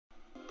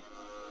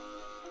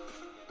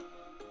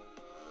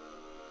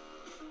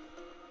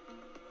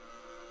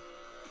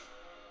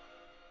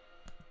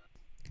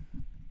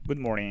Good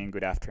morning,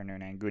 good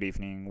afternoon, and good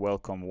evening.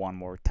 Welcome one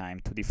more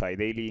time to DeFi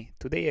Daily.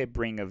 Today I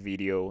bring a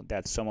video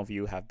that some of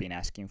you have been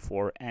asking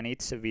for, and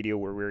it's a video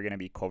where we're going to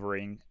be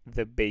covering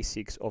the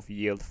basics of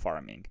yield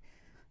farming.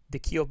 The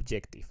key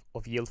objective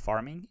of yield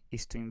farming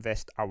is to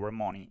invest our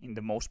money in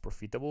the most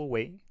profitable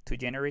way to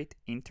generate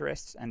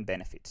interests and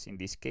benefits. In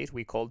this case,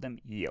 we call them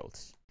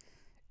yields.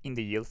 In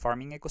the yield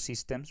farming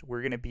ecosystems,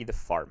 we're going to be the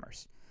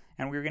farmers,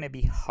 and we're going to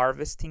be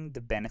harvesting the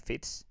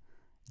benefits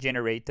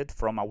generated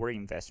from our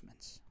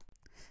investments.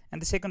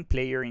 And the second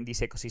player in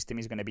this ecosystem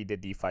is going to be the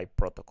DeFi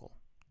protocol,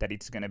 that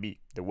it's going to be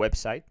the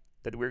website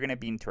that we're going to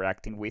be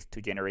interacting with to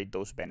generate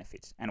those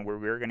benefits and where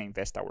we're going to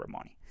invest our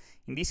money.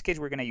 In this case,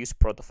 we're going to use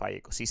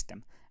Protofi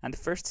ecosystem. And the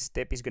first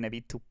step is going to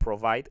be to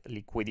provide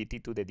liquidity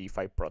to the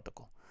DeFi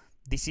protocol.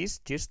 This is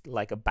just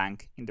like a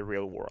bank in the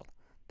real world,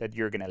 that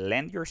you're going to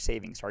lend your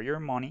savings or your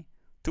money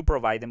to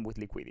provide them with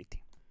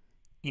liquidity.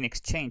 In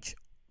exchange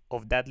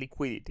of that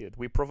liquidity that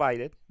we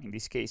provided, in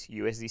this case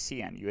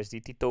USDC and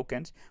USDT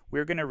tokens,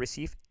 we're going to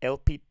receive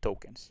LP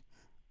tokens.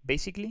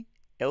 Basically,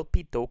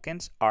 LP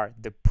tokens are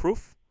the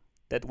proof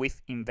that we've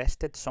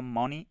invested some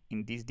money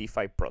in this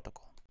DeFi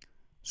protocol.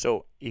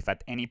 So if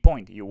at any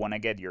point you want to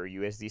get your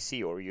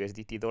USDC or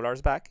USDT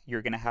dollars back,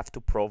 you're going to have to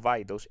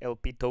provide those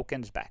LP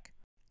tokens back.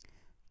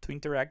 To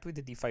interact with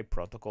the DeFi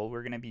protocol,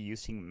 we're going to be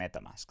using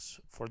Metamasks.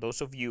 For those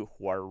of you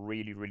who are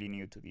really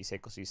new to this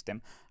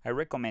ecosystem, I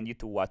recommend you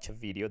to watch a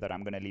video that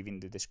I'm going to leave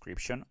in the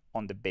description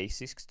on the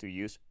basics to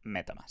use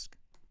Metamask.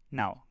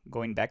 Now,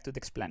 going back to the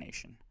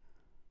explanation.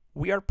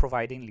 We are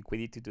providing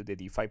liquidity to the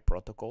DeFi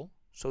protocol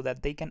so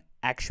that they can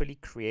actually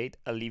create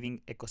a living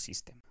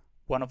ecosystem.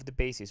 One of the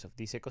bases of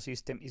this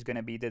ecosystem is going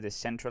to be the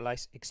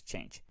decentralized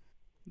exchange.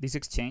 This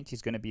exchange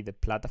is going to be the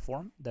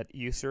platform that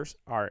users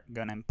are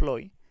going to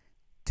employ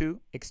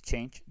to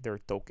exchange their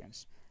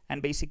tokens.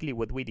 And basically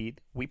what we did,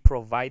 we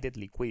provided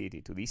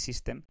liquidity to this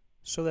system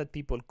so that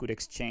people could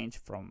exchange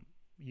from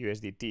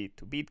USDT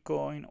to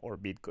Bitcoin or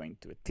Bitcoin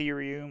to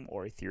Ethereum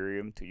or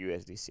Ethereum to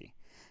USDC.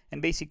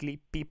 And basically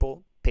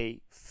people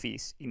pay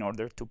fees in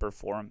order to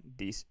perform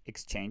this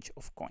exchange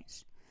of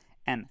coins.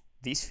 And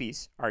these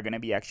fees are going to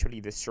be actually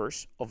the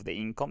source of the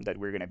income that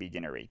we're going to be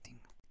generating.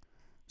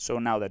 So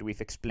now that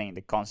we've explained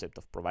the concept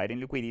of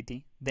providing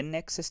liquidity, the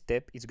next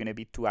step is going to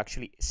be to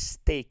actually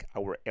stake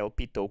our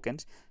LP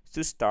tokens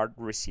to start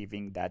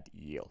receiving that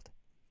yield.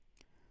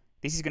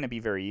 This is going to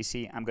be very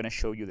easy. I'm going to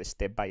show you the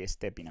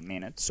step-by-step in a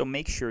minute, so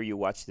make sure you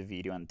watch the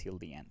video until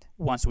the end.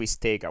 Once we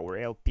stake our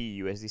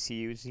LP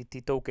USDC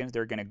USDT tokens,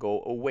 they're going to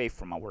go away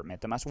from our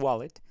MetaMask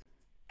wallet,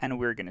 and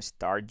we're going to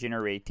start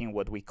generating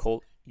what we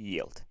call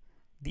yield.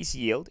 This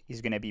yield is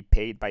going to be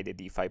paid by the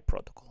DeFi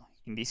protocol.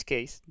 In this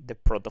case, the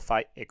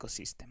Protofi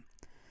ecosystem.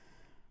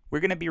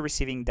 We're going to be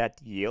receiving that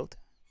yield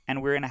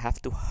and we're going to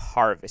have to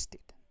harvest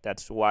it.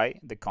 That's why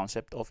the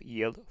concept of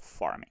yield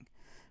farming.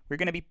 We're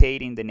going to be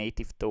paid in the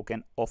native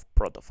token of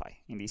Protofi,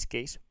 in this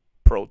case,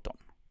 Proton.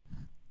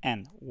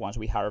 And once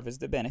we harvest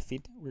the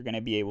benefit, we're going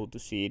to be able to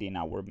see it in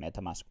our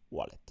MetaMask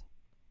wallet.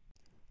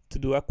 To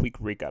do a quick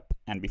recap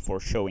and before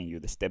showing you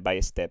the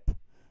step-by-step,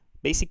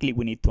 basically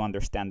we need to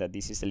understand that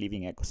this is a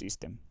living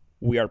ecosystem.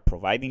 We are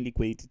providing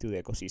liquidity to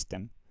the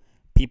ecosystem.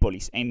 People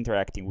is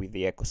interacting with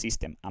the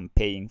ecosystem and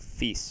paying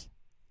fees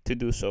to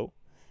do so,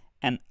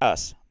 and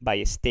us,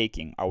 by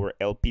staking our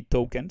LP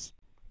tokens,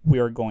 we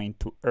are going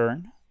to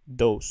earn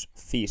those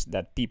fees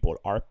that people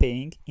are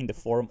paying in the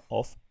form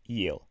of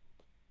yield.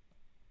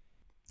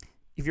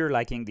 If you're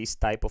liking this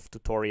type of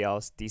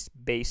tutorials, these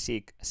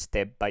basic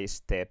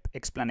step-by-step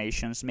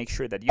explanations, make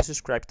sure that you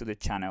subscribe to the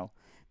channel,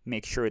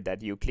 make sure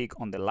that you click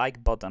on the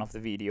like button of the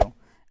video,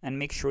 and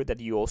make sure that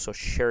you also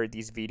share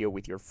this video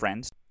with your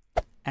friends.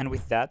 And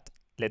with that,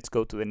 let's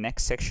go to the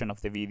next section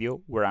of the video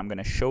where I'm going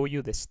to show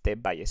you the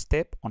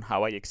step-by-step on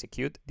how I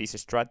execute this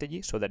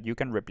strategy so that you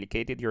can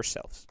replicate it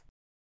yourselves.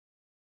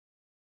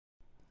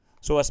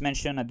 So as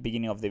mentioned at the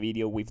beginning of the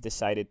video, we've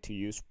decided to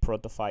use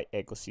Protofi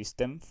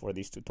ecosystem for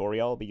this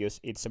tutorial because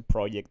it's a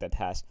project that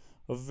has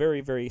a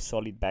very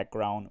solid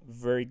background,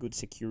 very good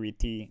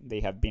security.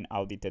 They have been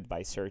audited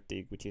by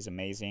Certic, which is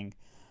amazing.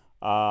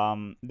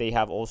 They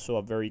have also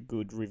a very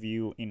good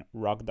review in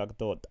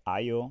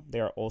rockduck.io. They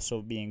are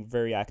also being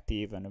very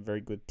active and a very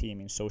good team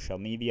in social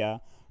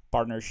media,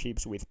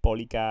 partnerships with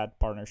Polycat,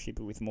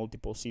 partnerships with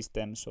multiple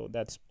systems. So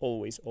that's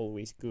always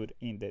good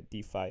in the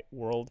DeFi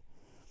world.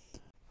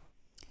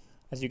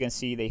 As you can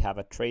see, they have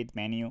a trade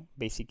menu.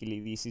 Basically,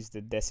 this is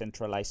the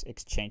decentralized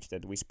exchange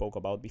that we spoke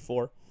about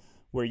before,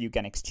 where you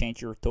can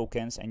exchange your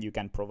tokens and you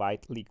can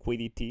provide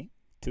liquidity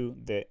to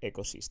the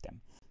ecosystem.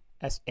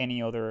 As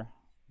any other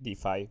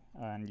DeFi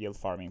and yield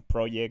farming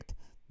project,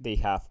 they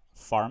have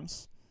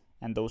farms,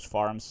 and those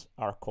farms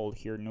are called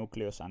here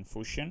Nucleus and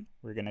Fusion.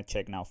 We're going to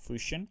check now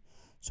Fusion.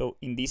 So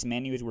in this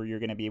menu is where you're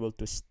going to be able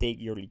to stake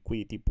your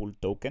liquidity pool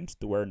tokens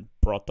to earn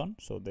Proton,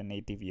 so the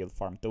native yield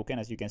farm token.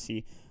 As you can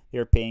see,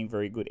 they're paying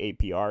very good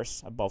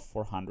APRs, above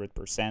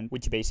 400%,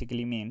 which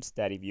basically means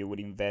that if you would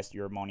invest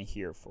your money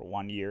here for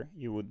 1 year,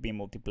 you would be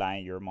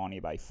multiplying your money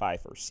by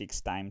 5 or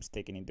 6 times,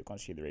 taking into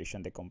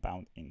consideration the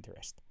compound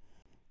interest.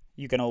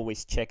 You can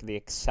always check the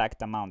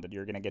exact amount that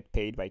you're going to get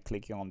paid by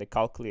clicking on the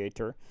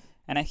calculator.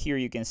 And here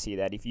you can see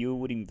that if you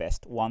would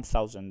invest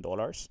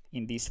 $1,000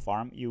 in this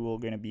farm, you will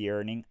going to be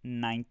earning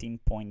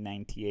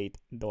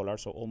 $19.98,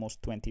 so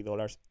almost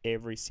 $20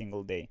 every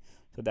single day.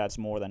 So that's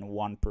more than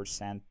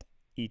 1%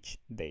 each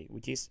day,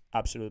 which is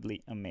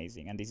absolutely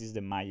amazing. And this is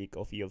the magic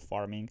of yield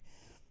farming,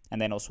 and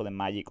then also the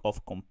magic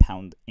of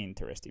compound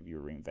interest if you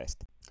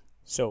reinvest.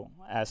 So,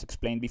 as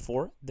explained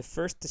before, the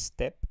first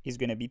step is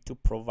going to be to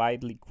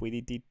provide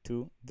liquidity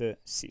to the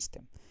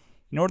system.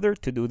 In order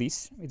to do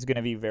this, it's going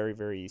to be very,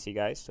 very easy,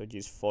 guys. So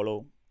just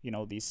follow,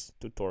 this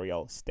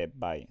tutorial step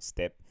by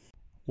step.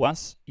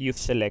 Once you've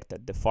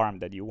selected the farm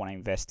that you want to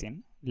invest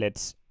in,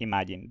 let's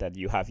imagine that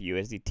you have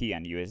USDT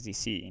and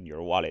USDC in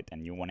your wallet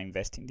and you want to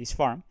invest in this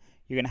farm,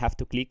 you're going to have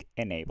to click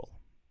enable,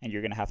 and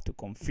you're going to have to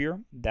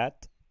confirm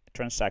that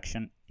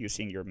transaction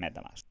using your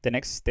Metamask. The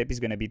next step is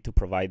going to be to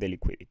provide the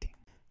liquidity.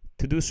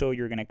 To do so,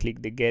 you're going to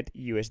click the Get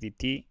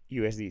USDT,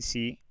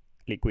 USDC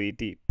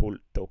Liquidity Pool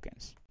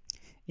Tokens.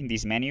 In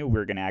this menu,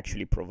 we're going to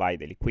actually provide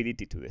the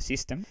liquidity to the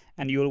system,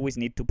 and you always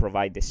need to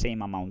provide the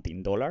same amount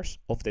in dollars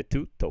of the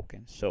two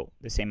tokens, so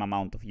the same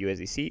amount of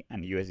USDC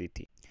and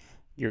USDT.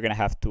 You're going to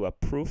have to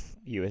approve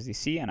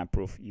USDC and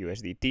approve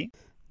USDT.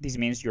 This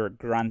means you're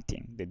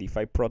granting the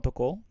DeFi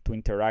protocol to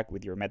interact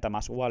with your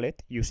MetaMask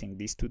wallet using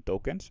these two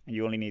tokens, and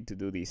you only need to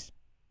do this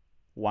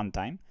one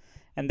time.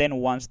 And then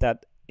once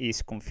that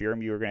is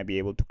confirmed, you're going to be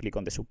able to click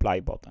on the supply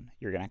button.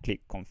 You're going to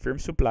click confirm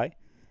supply,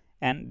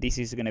 and this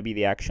is going to be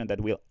the action that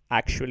will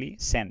actually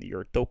send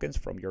your tokens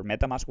from your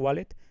MetaMask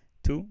wallet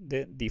to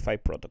the DeFi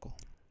protocol.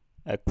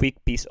 A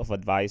quick piece of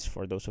advice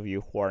for those of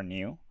you who are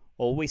new: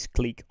 always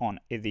click on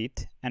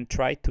edit and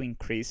try to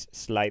increase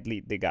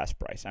slightly the gas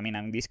price. I mean,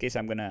 in this case,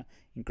 I'm going to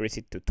increase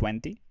it to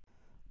 20,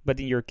 but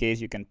in your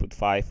case, you can put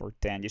 5 or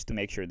 10 just to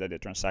make sure that the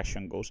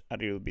transaction goes a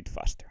little bit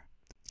faster.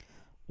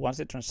 Once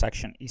the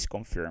transaction is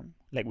confirmed,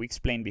 like we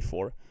explained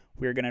before,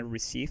 we're going to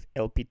receive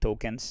LP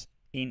tokens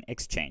in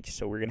exchange.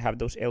 So we're going to have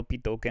those LP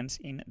tokens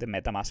in the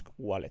MetaMask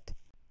wallet.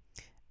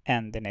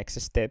 And the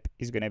next step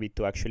is going to be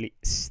to actually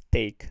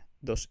stake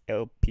those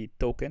LP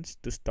tokens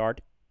to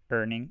start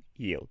earning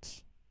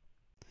yields.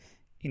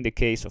 In the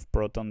case of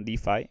Proton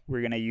DeFi, we're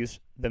going to use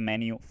the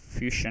menu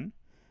Fusion,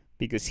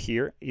 because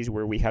here is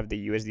where we have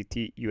the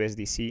USDT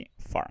USDC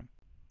farm.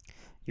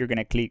 You're going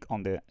to click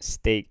on the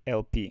Stake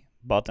LP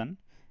button,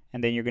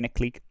 and then you're going to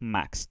click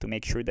Max to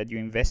make sure that you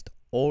invest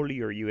all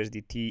your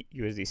USDT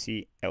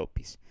USDC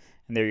LPs.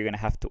 And there you're going to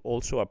have to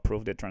also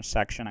approve the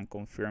transaction and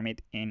confirm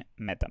it in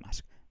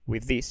MetaMask.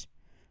 With this,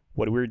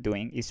 what we're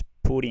doing is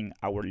putting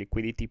our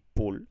liquidity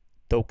pool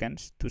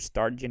tokens to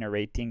start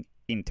generating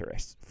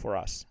interest for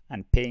us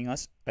and paying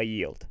us a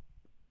yield.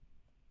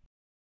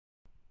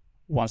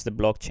 Once the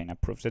blockchain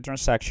approves the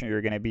transaction,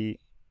 you're going to be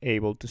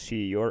able to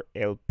see your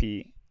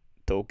LP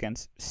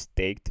tokens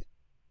staked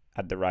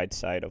at the right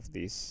side of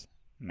this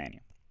menu.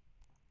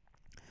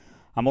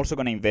 I'm also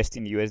going to invest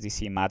in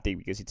USDC Matic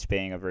because it's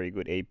paying a very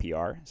good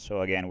APR.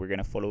 So again, we're going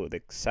to follow the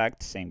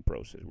exact same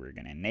process. We're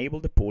going to enable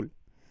the pool,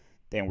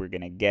 then we're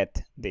going to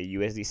get the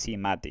USDC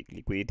Matic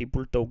liquidity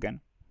pool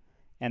token,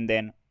 and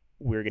then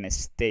we're going to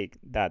stake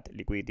that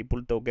liquidity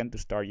pool token to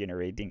start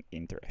generating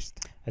interest.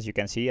 As you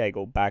can see, I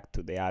go back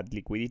to the Add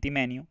Liquidity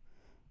menu,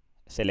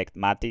 select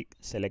Matic,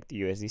 select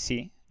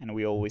USDC, and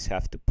we always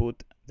have to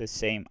put the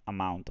same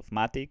amount of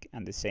Matic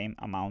and the same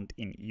amount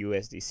in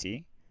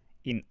USDC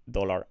in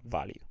dollar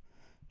value.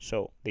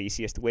 So the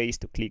easiest way is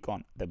to click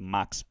on the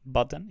Max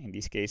button. In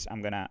this case,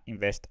 I'm going to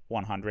invest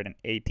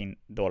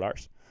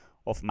 $118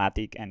 of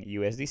Matic and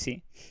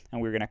USDC,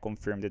 and we're going to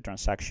confirm the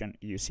transaction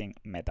using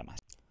MetaMask.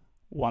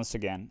 Once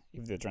again,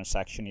 if the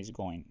transaction is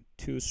going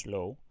too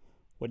slow,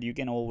 what you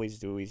can always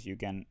do is you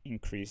can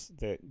increase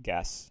the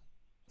gas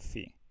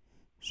fee.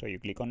 So you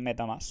click on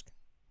MetaMask,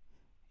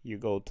 you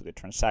go to the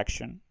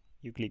transaction,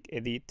 you click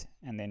edit,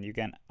 and then you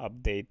can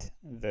update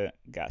the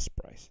gas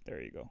price.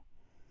 There you go.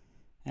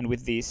 And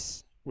with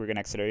this, we're going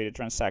to accelerate the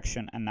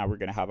transaction, and now we're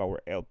going to have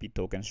our LP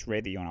tokens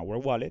ready on our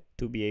wallet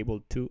to be able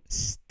to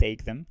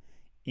stake them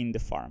in the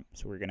farm.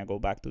 So we're going to go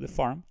back to the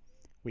farm.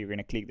 We're going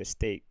to click the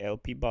Stake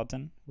LP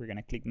button. We're going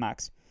to click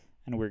Max,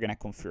 and we're going to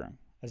confirm.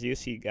 As you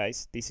see,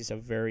 guys, this is a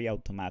very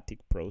automatic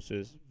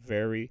process,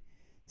 very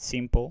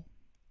simple,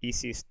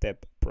 easy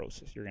step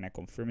process. You're going to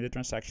confirm the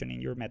transaction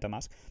in your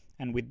MetaMask,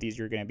 and with this,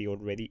 you're going to be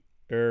already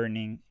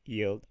earning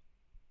yield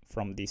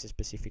from this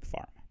specific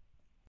farm.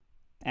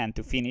 And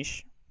to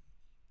finish,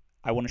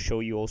 I want to show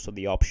you also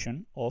the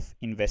option of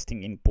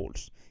investing in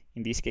pools.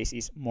 In this case,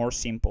 it's more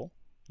simple.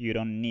 You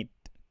don't need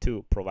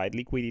to provide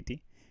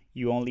liquidity.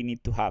 You only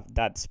need to have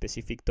that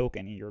specific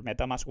token in your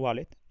MetaMask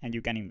wallet, and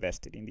you can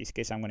invest it. In this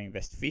case, I'm going to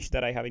invest fish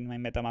that I have in my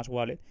MetaMask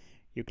wallet.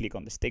 You click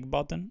on the stake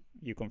button,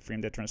 you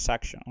confirm the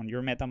transaction on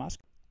your MetaMask,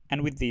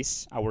 and with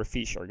this, our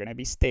fish are going to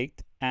be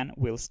staked and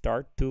will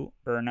start to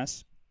earn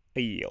us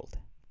a yield.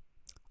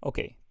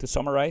 Okay, to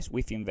summarize,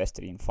 we've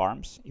invested in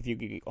farms. If you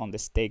click on the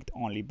staked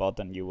only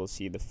button, you will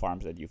see the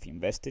farms that you've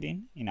invested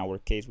in. In our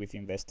case, we've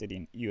invested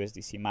in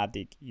USDC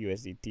Matic,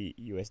 USDT,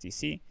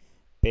 USDC,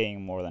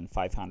 paying more than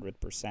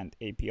 500%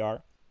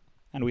 APR.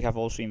 And we have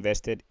also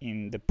invested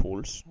in the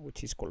pools,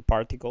 which is called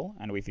Particle,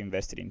 and we've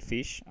invested in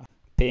Fish,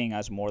 paying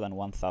us more than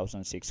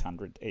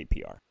 1,600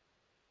 APR.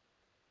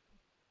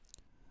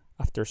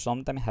 After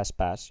some time has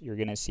passed, you're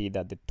going to see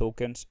that the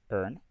tokens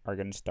earned are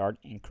going to start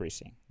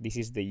increasing. This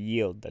is the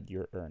yield that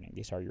you're earning.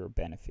 These are your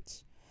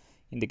benefits.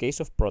 In the case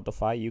of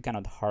Protofi, you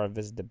cannot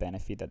harvest the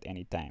benefit at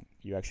any time.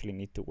 You actually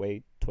need to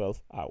wait 12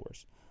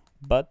 hours.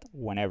 But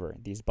whenever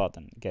this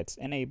button gets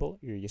enabled,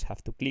 you just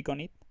have to click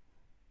on it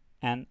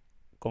and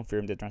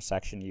confirm the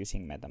transaction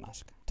using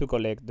Metamask to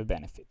collect the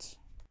benefits.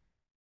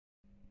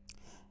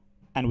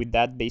 And with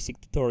that basic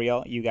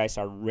tutorial, you guys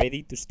are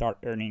ready to start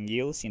earning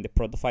yields in the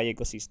Protofi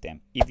ecosystem.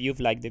 If you've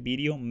liked the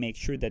video, make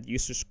sure that you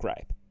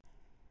subscribe.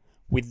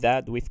 With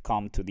that, we've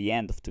come to the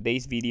end of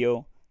today's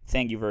video.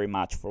 Thank you very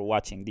much for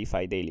watching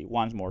DeFi Daily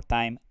once more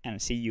time,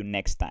 and see you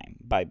next time.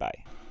 Bye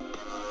bye.